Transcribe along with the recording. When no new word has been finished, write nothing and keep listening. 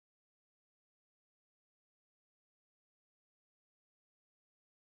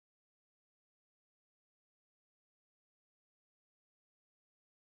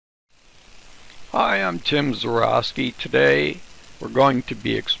Hi, I'm Tim Zurawski. Today we're going to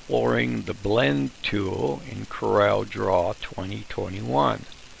be exploring the Blend tool in CorelDraw 2021.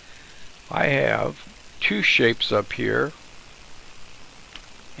 I have two shapes up here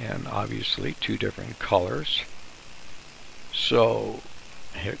and obviously two different colors. So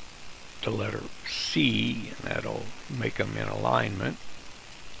hit the letter C and that'll make them in alignment.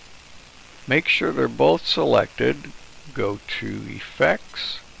 Make sure they're both selected. Go to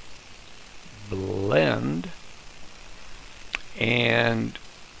Effects, Blend, and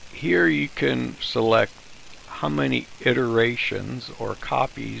here you can select how many iterations or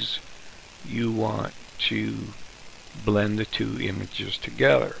copies you want to blend the two images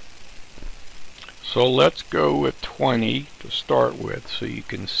together. So let's go with 20 to start with so you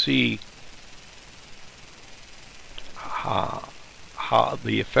can see how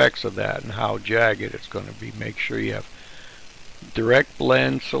the effects of that and how jagged it's going to be. Make sure you have direct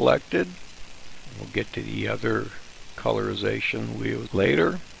blend selected. We'll get to the other colorization wheels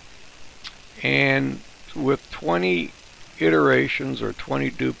later. And with 20 iterations or 20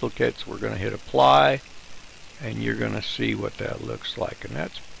 duplicates, we're going to hit apply, and you're going to see what that looks like. And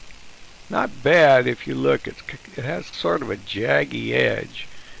that's not bad. If you look, it has sort of a jaggy edge.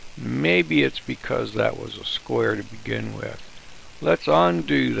 Maybe it's because that was a square to begin with. Let's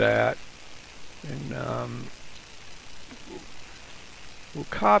undo that, and we'll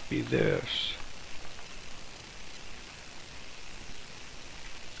copy this.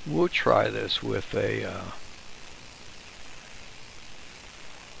 We'll try this with a,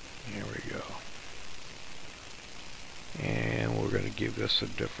 here we go. And we're going to give this a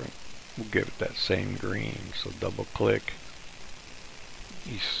different, we'll give it that same green. So double click.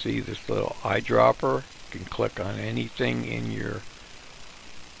 You see this little eyedropper? You can click on anything in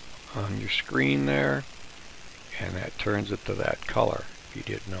on your screen there, and that turns it to that color. If you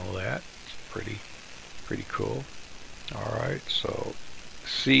didn't know that, it's pretty cool. Alright, so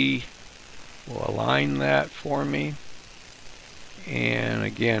C will align that for me, and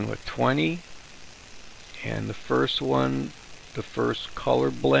again with 20, and the first one, the first color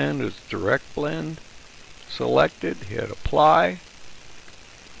blend is direct blend selected. Hit apply,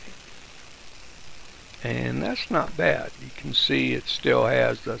 and that's not bad. You can see it still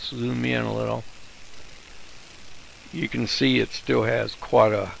has, let's zoom in a little, you can see it still has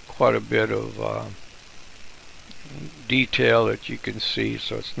quite a bit of detail that you can see,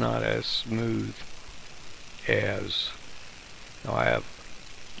 so it's not as smooth as, now I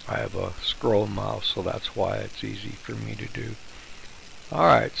have a scroll mouse, so that's why it's easy for me to do.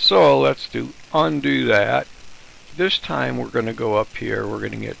 Alright, so let's undo that. This time we're going to go up here, we're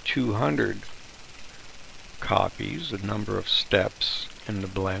going to get 200 copies. The number of steps in the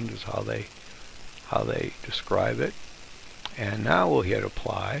blend is how they describe it. And now we'll hit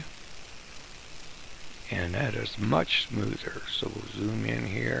apply, and that is much smoother. So we'll zoom in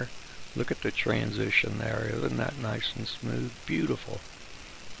here. Look at the transition there. Isn't that nice and smooth? Beautiful.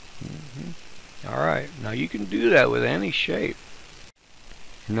 Alright, now you can do that with any shape.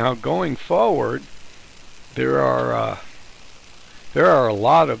 Now going forward, there are a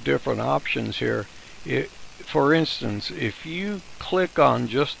lot of different options here. For instance, if you click on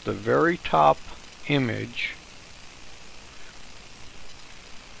just the very top image,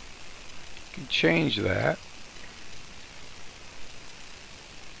 you can change that.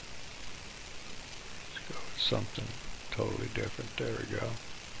 Let's go with something totally different. There we go.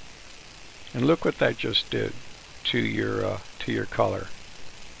 And look what that just did to your color.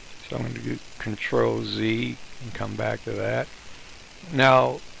 So I'm going to do Control Z and come back to that.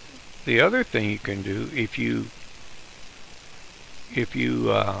 Now, the other thing you can do, if you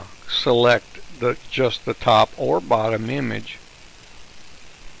select just the top or bottom image,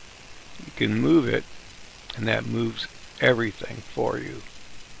 you can move it, and that moves everything for you.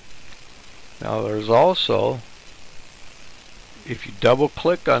 Now there's also, if you double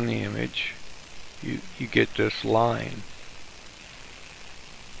click on the image, you get this line.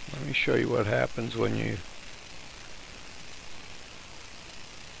 Let me show you what happens when you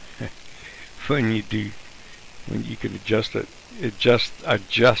when you can adjust it. It just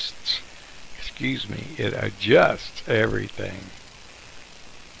adjusts, excuse me, it adjusts everything.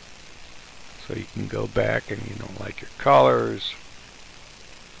 So you can go back, and you don't like your colors,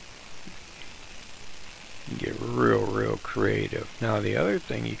 you can get real creative. Now the other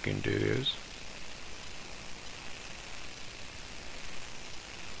thing you can do is,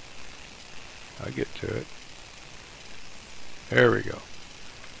 I'll get to it. There we go.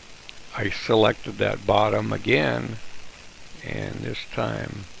 I selected that bottom again, and this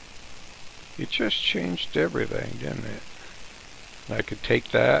time it just changed everything, didn't it? I could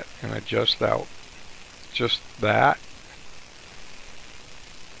take that and adjust that just that.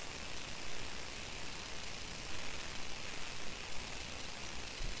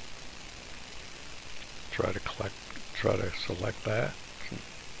 Try to select that.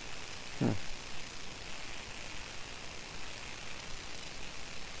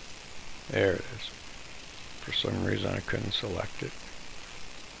 There it is. For some reason I couldn't select it.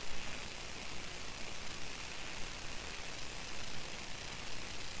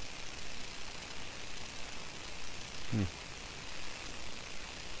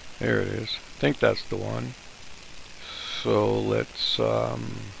 There it is. I think that's the one. So let's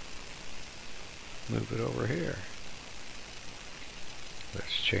move it over here.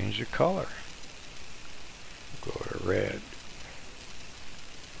 Let's change the color. Go to red.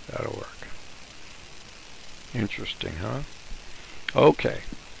 That'll work. Interesting, huh? Okay.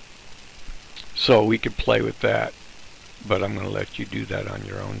 So we could play with that, but I'm going to let you do that on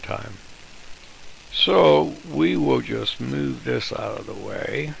your own time. So we will just move this out of the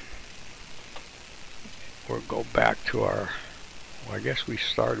way. We'll go back to our, well, I guess we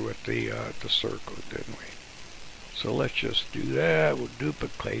started with the circle, didn't we? So let's just do that. We'll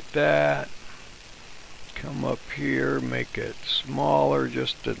duplicate that. Come up here, make it smaller,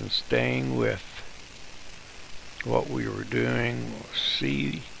 just in staying with what we were doing. We'll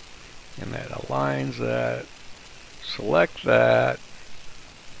see, and that aligns that. Select that.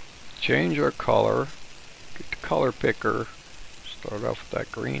 Change our color. Get the color picker. Start off with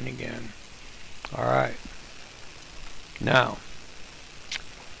that green again. Alright. Now,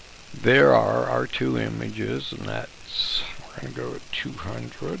 there are our two images, and that's, we're going to go with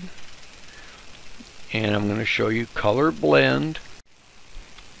 200. And I'm going to show you color blend.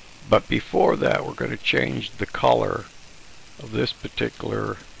 But before that, we're going to change the color of this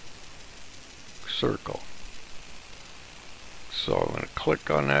particular circle. So I'm going to click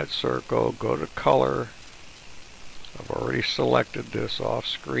on that circle, go to color. I've already selected this off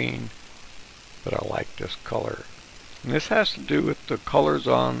screen, but I like this color. And this has to do with the colors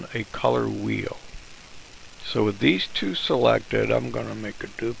on a color wheel. So with these two selected, I'm going to make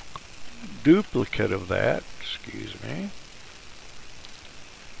a duplicate of that. Excuse me.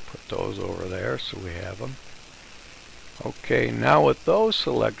 Put those over there so we have them. Okay, now with those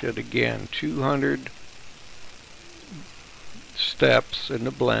selected, again, 200 steps in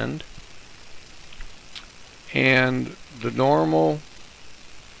the blend. And the normal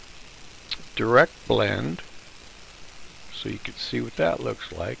direct blend, so you can see what that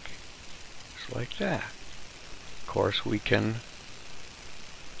looks like. It's like that. Of course, we can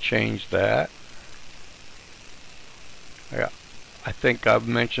change that. Yeah, I think I've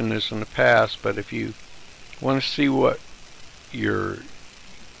mentioned this in the past, but if you want to see what your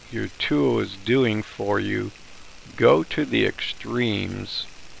tool is doing for you, go to the extremes,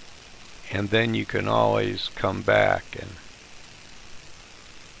 and then you can always come back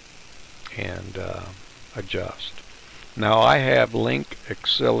and adjust. Now I have link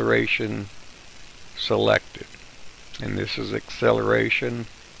acceleration selected, and this is acceleration.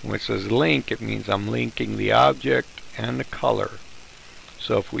 When it says link, it means I'm linking the object and the color.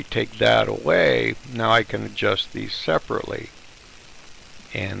 So if we take that away, now I can adjust these separately,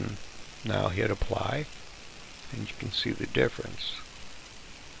 and now hit apply, and you can see the difference.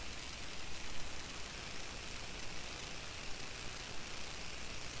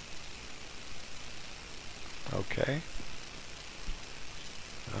 Okay.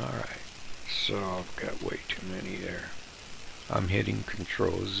 Alright. So I've got way too many there. I'm hitting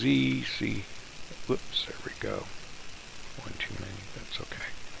Control Z. See, whoops, there we go. One too many, that's okay.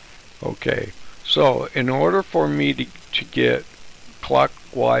 Okay, so in order for me to get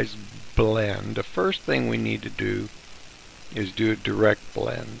clockwise blend, the first thing we need to do is do a direct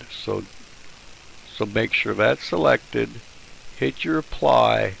blend. So make sure that's selected, hit your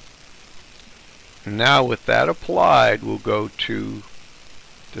apply. Now with that applied, we'll go to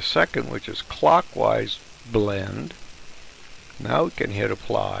the second, which is clockwise blend. Now we can hit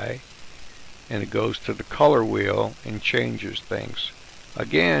apply, and it goes to the color wheel and changes things.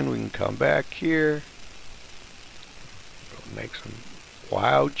 Again, we can come back here, make some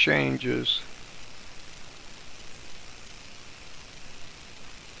wild changes.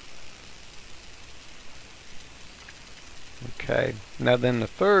 Okay, now then the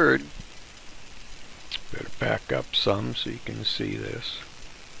third, better back up some so you can see this.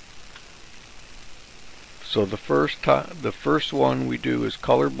 So the first one we do is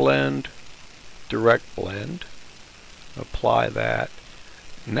color blend, direct blend. Apply that.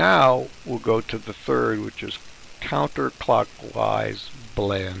 Now we'll go to the third, which is counterclockwise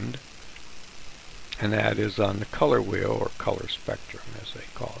blend, and that is on the color wheel, or color spectrum as they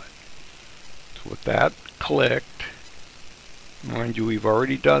call it. So with that clicked, mind you, we've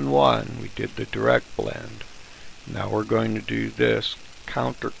already done one. We did the direct blend. Now we're going to do this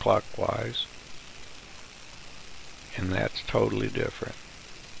counterclockwise, and that's totally different.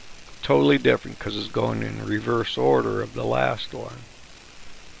 Totally different because it's going in reverse order of the last one.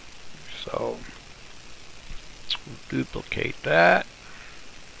 So we'll duplicate that.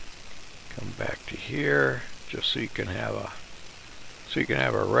 Come back to here, just so you can have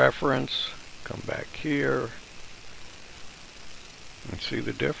a reference. Come back here and see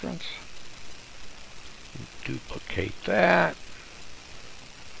the difference. Duplicate that.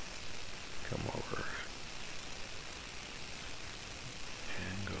 Come over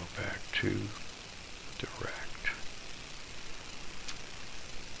and go back to direct.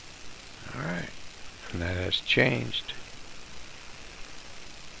 Alright, and that has changed.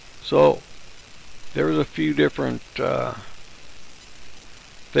 So there's a few different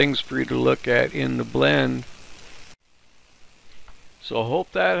things for you to look at in the blend. So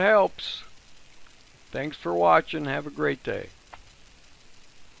hope that helps. Thanks for watching. Have a great day.